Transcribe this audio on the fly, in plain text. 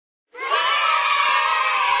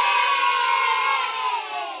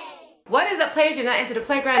What is up, players? You're not into the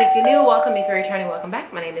playground. If you're new, welcome. If you're returning, welcome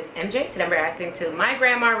back. My name is MJ. Today I'm reacting to My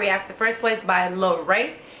Grandma Reacts to First Place by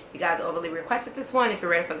LARRAY. You guys overly requested this one. If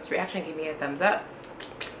you're ready for this reaction, give me a thumbs up.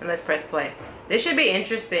 And let's press play. This should be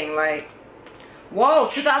interesting. Like, whoa,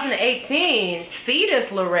 2018.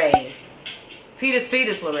 Fetus LARRAY. Fetus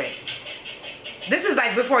LARRAY. This is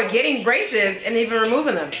like before getting braces and even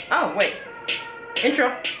removing them. Oh, wait.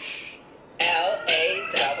 Intro. LARRAY.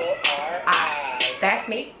 That's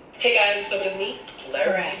me. Hey guys, so it's me,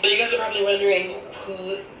 LARRAY. So you guys are probably wondering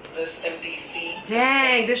who this MPC.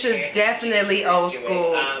 Dang, this is definitely old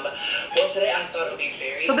school. Well, today I thought it would be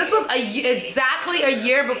very. So this was exactly a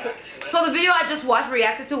year before. So the video I just watched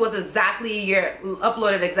reacted to was exactly a year,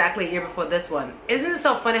 uploaded exactly a year before this one. Isn't it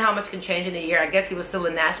so funny how much can change in a year? I guess he was still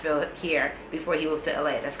in Nashville here before he moved to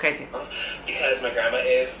LA. That's crazy. Because my grandma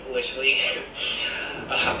is literally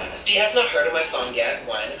a hot mess. She has not heard of my song yet,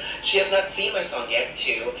 one. She has not seen my song yet,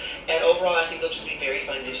 two. And overall, I think it'll just be very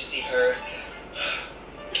fun to just see her,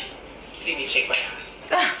 see me shake my ass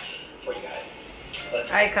for you guys.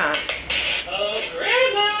 Let's go. Icon. Oh,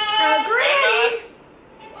 grandma! Oh, grandma!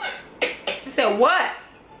 What? She said what?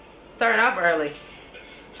 Starting off early.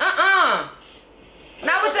 Not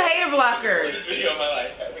with the hater blockers. This video of my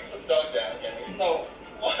life. I think the dog down. Okay? No.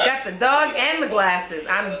 Got the dog and the glasses.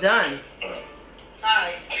 I'm done.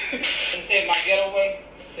 Hi. You said my getaway?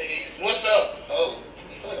 What's up? Oh,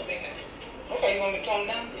 you feel like a big man. Okay, you want me to tone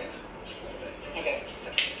down? Yeah, just a little bit. Okay.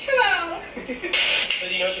 Hello. So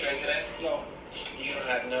do you know what you're doing today? No. You don't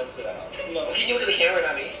have no clue at all. No. Can you look at the camera,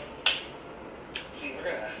 not me? See, we're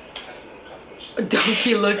gonna have some complications. Don't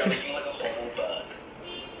you look. You're like a whole bug.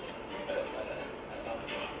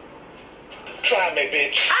 Try me,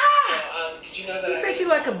 bitch. Ah! Did you know that You said you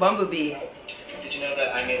like a bumblebee. Did you know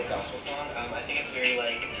that I made a gospel song? I think it's very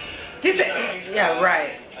like. Just yeah,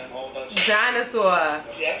 right. I'm all about Dinosaur.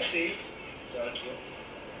 Yeah, I can see you. Thank you.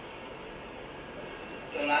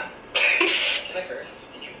 You're not? Can I curse?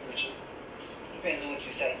 You give permission? Depends on what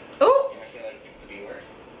you say. Ooh. Can I say like the B word?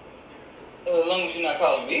 As long as you're not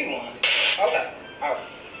calling me one. Okay. Alright.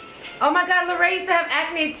 Oh my God, LARRAY used to have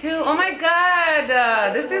acne too. Oh my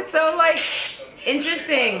God, this is so like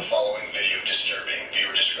interesting. The following video disturbing.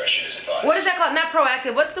 Viewer discretion is advised. What is that called? Not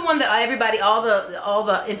proactive. What's the one that everybody, all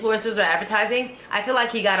the influencers are advertising? I feel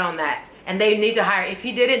like he got on that, and they need to hire. If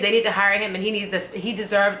he did it, they need to hire him, and he needs this. He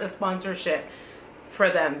deserves a sponsorship for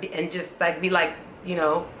them, and just like be like, you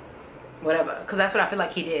know, whatever. Because that's what I feel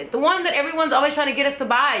like he did. The one that everyone's always trying to get us to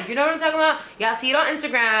buy. You know what I'm talking about? Y'all see it on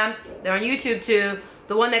Instagram. They're on YouTube too.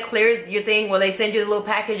 The one that clears your thing where they send you the little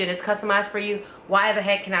package and it's customized for you. Why the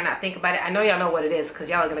heck can I not think about it? I know y'all know what it is because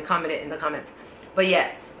y'all are going to comment it in the comments. But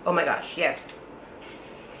yes. Oh my gosh. Yes.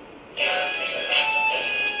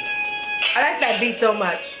 I like that beat so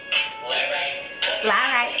much.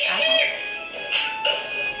 LARRAY.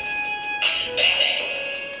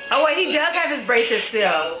 Oh wait, he does have his braces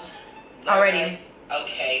still. Already.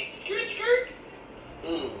 Okay. Skirt, skirt.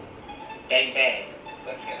 Ooh. Bang, bang.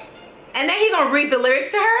 Let's go. And then he gonna read the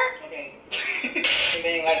lyrics to her? Okay. You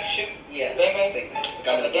mean like shoot? Yeah. Bang, bang. Bang, bang.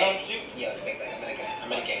 Got the gun shoot? Yeah, bang, bang. I'm in a gang.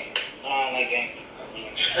 I'm in a gang. I don't like gangs.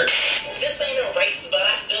 This ain't a race, but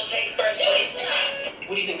I still take first place.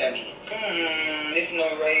 What do you think that means? This is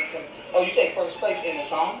no race. Oh, you take first place in the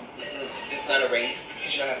song? It's not a race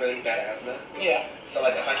because you don't have really bad asthma. Yeah. So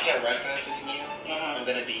like, if I can't run faster than you, I'm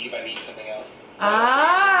gonna beat you by beating something else.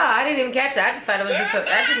 Ah, I didn't even catch that. I just thought it was just.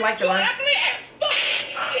 I just like the line.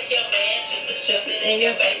 Take your man just to shove it in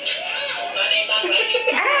your face. I like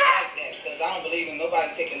that because I don't believe in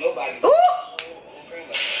nobody taking nobody. Ooh!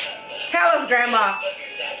 Tell us, Grandma.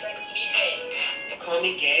 Call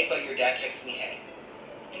me gay, but your dad texts me hey.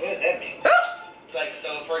 What does that mean? Ooh! It's like,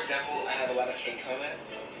 so for example, I have a lot of hate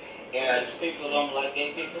comments, and People don't like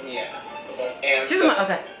gay people? yeah, Okay. and She's so not,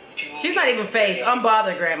 okay. She's not even faced.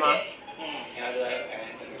 Unbothered, Grandma. And I'll be like, okay,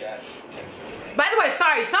 but your dad texts me hey. By the way,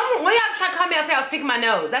 sorry. When y'all try to call me out, say I was picking my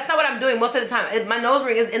nose. That's not what I'm doing most of the time. My nose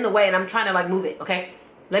ring is in the way, and I'm trying to like move it. Okay,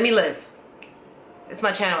 let me live. It's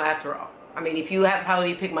my channel after all. I mean, if you have how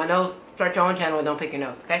you pick my nose, start your own channel and don't pick your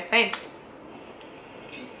nose. Okay, thanks.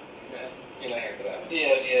 No, you're not here for that.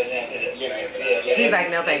 Yeah. You're not here for that. Yeah. She's like,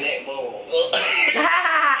 no thanks.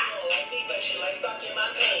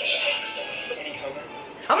 Any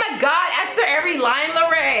comments? Oh my God! After every line,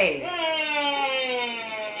 LARRAY.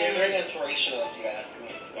 They're very inspirational, if you ask me.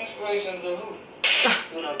 Inspiration to who?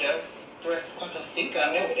 Uno, dos, tres, cuatro, I cinco.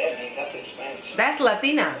 know what that means. I speak Spanish. That's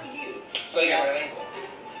Latina. So you're bilingual,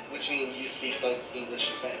 which means you speak both English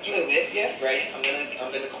and Spanish. A little bit, yeah. Ready?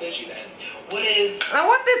 I'm gonna quiz you then. What is Now,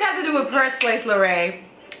 what does have to do with first place, LARRAY?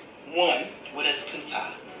 One. what is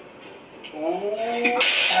puta? Ooh.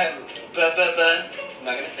 But, I'm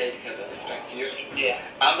not gonna say it because I respect you. Yeah.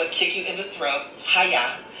 I'm gonna kick you in the throat.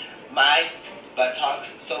 Hiya. My buttocks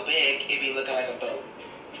so big, it be looking like a boat.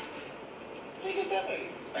 Look at that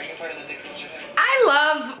face. Are you part of the big sister thing? I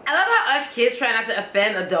love how us kids try not to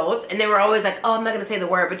offend adults, and then we're always like, oh, I'm not gonna say the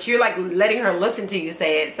word, but you're like letting her listen to you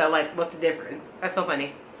say it. So like, what's the difference? That's so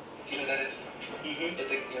funny. Do you know what that is? Mm-hmm. You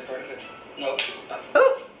think you're part of it? No.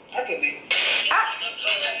 Ooh. I could be. Ah.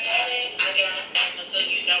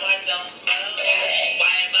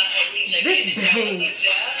 This bangs.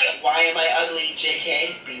 Why am I ugly,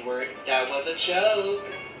 JK? B word. That was a joke.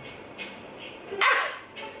 I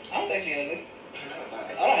don't think you're ugly.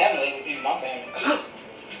 I don't have no ugly people in my family.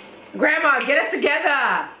 Grandma, get us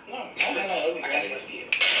together. No, I don't have no ugly I gotta family. go for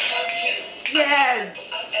you.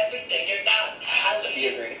 Yes. Do you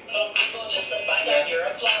agree?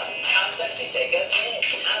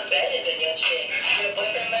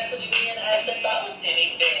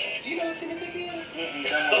 Do you know what Timothy is?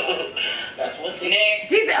 That's one thing. Next.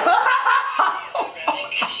 She said,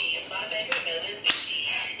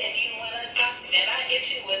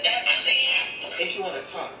 If you want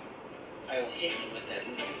to talk, I will hit you with that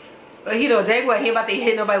Uzi. well, he know dang well he ain't about to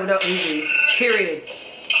hit nobody with no Uzi. Period.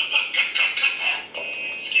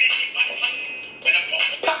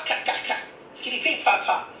 Pop, ka, ka, ka. Skitty pee, pop,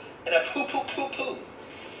 pop. And a poo, poo, poo, poo.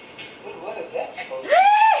 What is that supposed to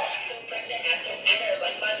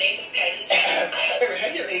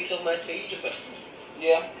Have you ate so much that you just a... be?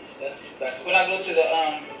 Yeah. That's When I go to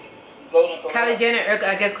the Golden Corral. Kylie Jenner,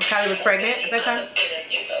 I guess Kylie was pregnant at that time.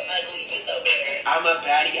 I'm a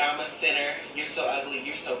baddie, I'm a sinner. You're so ugly,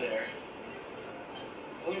 you're so bitter.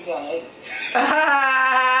 Who you calling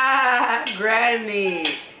ugly? Granny.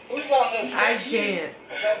 Who you calling ugly? I can't.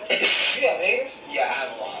 You have haters? Yeah, I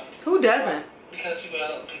have a lot. Who doesn't? Because people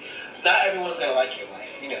don't... Not everyone's gonna like your life.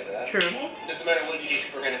 You know that. True. Doesn't matter what you do,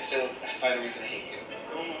 people are gonna still find a reason to hate you.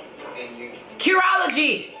 And you...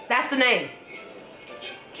 Curology. That's the name.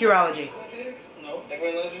 Curology. No.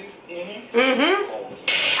 Everyone loves you? Mm-hmm. Mm-hmm. Goals.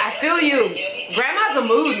 I feel you. Grandma's a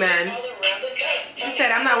mood, man. She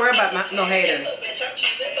said, I'm not worried about no haters.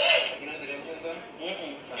 You know who the influence are?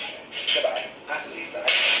 Mm-mm. Okay. Goodbye. I said these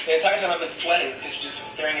sides. The entire time I've been sweating is because you're just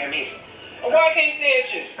staring at me. Oh, why can't you say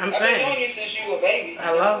at you? I'm I've saying. been knowing you since you were a baby.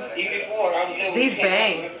 Hello? Even before I was there. when These you came out.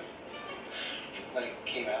 bangs. Like,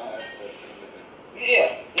 came out as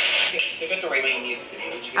Yeah. So if it's the Raymond music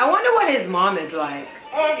video, would you I wonder what his mom is like.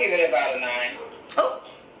 I'll give it about a 9. Oh,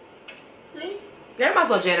 Really? grandma's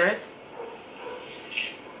so generous.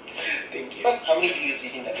 Thank you. How many views do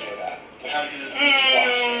you think that video got? How many people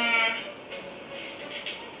watched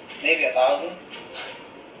it? Maybe 1,000.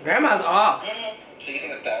 Grandma's off. So you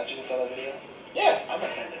think 1,000 people saw that video? Yeah. I'm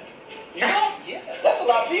offended. You know? Yeah. That's a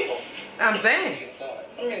lot of people. I'm saying. People saw it.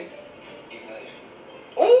 I mean, 8 million.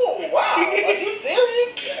 ooh, wow. Are you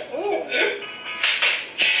serious? Yeah. Ooh.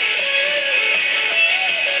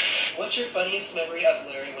 What's your funniest memory of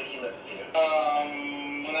Larry when he lived with you?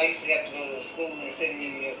 When I used to have to go to school and sit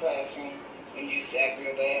in your classroom when you used to act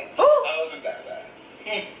real bad. Ooh. I wasn't that bad.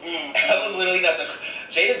 I was literally not the...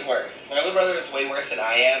 Jaden's worse. My little brother is way worse than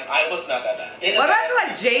I am. I was not that bad. Well, I feel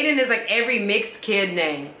like Jaden is like every mixed kid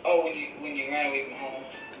name. Oh, when you ran away from home.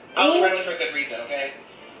 I only ran away for a good reason, okay?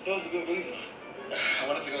 That was a good reason. I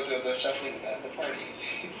wanted to go to the shuffling the party.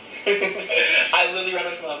 I literally ran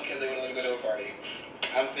away from home because they wouldn't let me go to a party.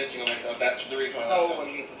 I'm snitching on myself. That's the reason why I How left old home.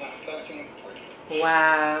 were you at the time? 13? 14.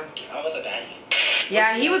 Wow. I was a baddie.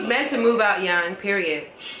 Yeah, he was meant to move out young, period.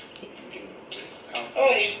 Just...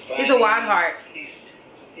 Oh, he's funny. He's a wild heart.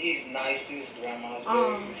 He's nice to his grandma. He's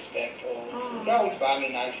Oh. very respectful. Oh. He always buy me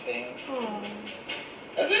nice things.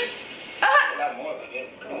 That's it? A lot more of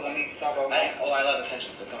it. Cool, I need to talk about I love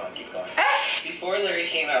attention, so come on, keep going. Before Larry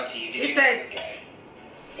came out to you, did He you said- know he was gay?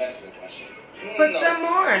 That is a good question. Put No. some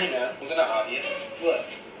more. You know, was it not obvious? What?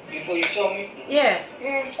 Before you told me? Yeah.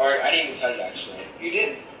 Or I didn't even tell you actually. You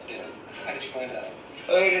didn't. I didn't. How did you find out?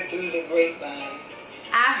 Heard it through the grapevine.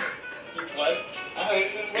 You what? I heard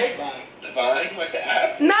it through the grapevine. The Vine? Like the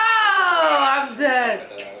app? No, I'm I dead.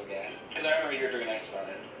 thought I was gay. Because I remember you were very nice about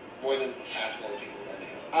it. More than half of the people that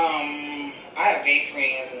I knew. I have gay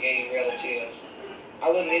friends and gay relatives.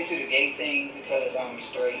 I wasn't into the gay thing because I'm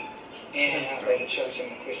straight. And I go to church,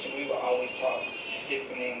 I'm a Christian. We were always taught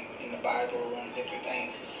different in the Bible and different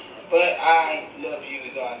things. But I love you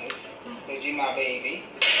regardless. Because you're my baby.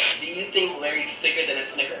 Do you think Larry's thicker than a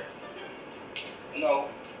Snicker? No.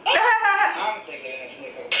 I'm thicker than a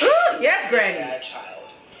Snicker. Ooh, yes, Granny. Bad child.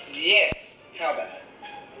 Yes. How bad?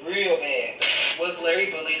 Real bad. Was Larry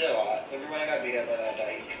bullied a lot? Remember when I got beat up by that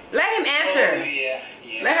dyke? Let him answer. Oh,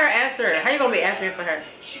 yeah. Let her answer. How you gonna be answering for her?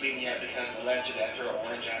 She beat me up because allegedly I threw an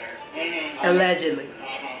orange at her. Allegedly.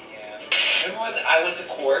 Yeah. Remember when I went to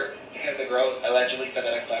court because the girl allegedly said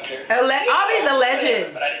that I slapped her? All these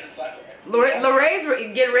alleged. But I didn't slap her. Larray's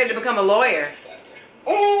getting ready to become a lawyer. I slapped her.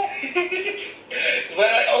 Oh! But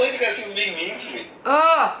like, only because she was being mean to me.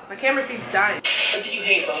 Oh, my camera feed's dying. What do you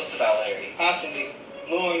hate most about Larry? Constantly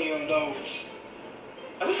blowing your nose.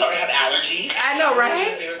 I'm sorry, I have allergies. I know, right? What's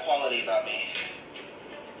your favorite quality about me?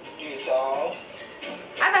 You're tall.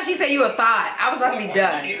 I thought she said you a thought. I was about to be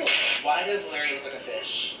done. Why does Larry look like a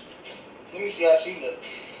fish? Let me see how she looks.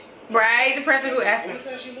 Right? The person who asked What me. is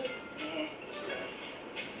that she look? This is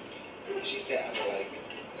her. She said I look like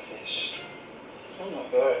a fish. Oh my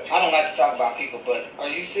god. I don't like to talk about people, but are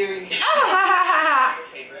you serious? Oh, ha, ha, ha, ha. Your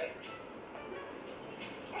favorite?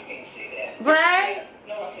 I can't say that. Right?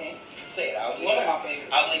 No, I can't. Say it. I'll leave One it of my out.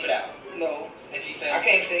 favorites. I'll leave it out. No. If you say I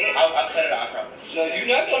can't say it. I'll cut it out. I promise. No, you're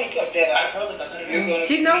not going to cut that I out. promise I'll cut it You're out. going to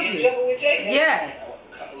She knows be in you. trouble with Jay. Yes.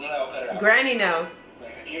 I'll cut it out. Granny knows.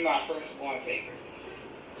 You're my firstborn favorite.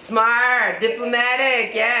 Smart.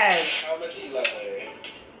 Diplomatic. Yes. How much do you love Larry?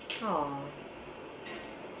 Oh.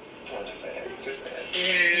 Come on, just say it. Just say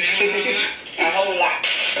it. A whole lot.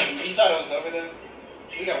 You thought it was over then?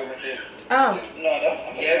 We got one more thing. Oh. No,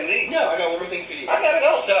 I'm Yeah? gonna leave. No, I got one more thing for you. I gotta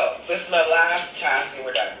go. So, this is my last task and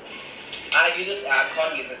we're done. I do this app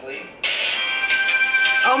called Musical.ly.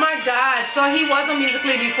 Oh my God. So he was on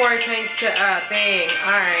Musical.ly before it changed to thing.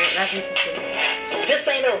 Alright. That's interesting. This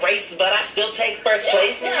ain't a race, but I still take first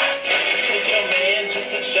place. Took your man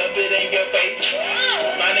just to shove it in your face.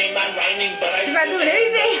 My name, my rhyming, but She's not doing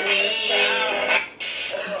anything.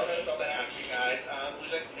 Overall, that's all that I have for you guys. Would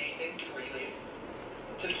you like to say anything before you leave?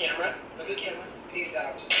 To the camera. Look at the camera. Peace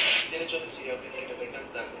out. If you did enjoy this video, please give it a big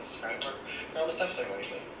thumbs up and subscribe for our stuff ceremony,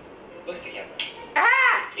 please. Look at the camera.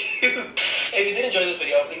 Ah! If you did enjoy this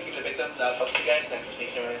video, please give it a big thumbs up. I'll see you guys next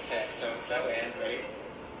week. You know what I said. So and ready?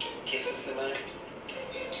 Kisses in my.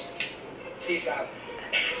 Peace out.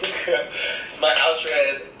 My outro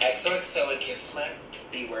is XOXO and kiss my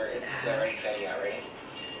B words. They're already saying out, ready?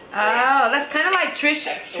 Oh, that's kind of like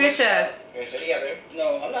Trisha. We're gonna say together.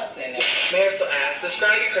 No, I'm not saying that. Marisol asks,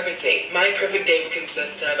 describe your perfect date. My perfect date would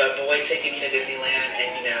consist of a boy taking me to Disneyland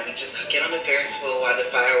and, we just get on the Ferris wheel while the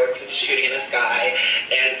fireworks are just shooting in the sky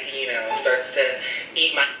and, starts to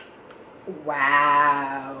eat my...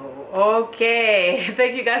 Wow. Okay.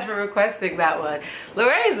 Thank you guys for requesting that one.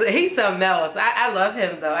 He's something else. I love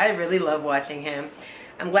him though. I really love watching him.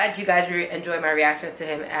 I'm glad you guys enjoy my reactions to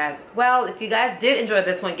him as well. If you guys did enjoy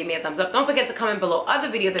this one, give me a thumbs up. Don't forget to comment below other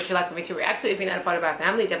videos that you'd like for me to react to. If you're not a part of our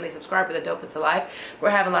family, definitely subscribe for the dopest alive.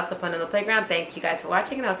 We're having lots of fun in the playground. Thank you guys for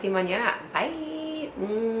watching, and I'll see you mañana. Bye.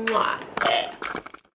 Mwah.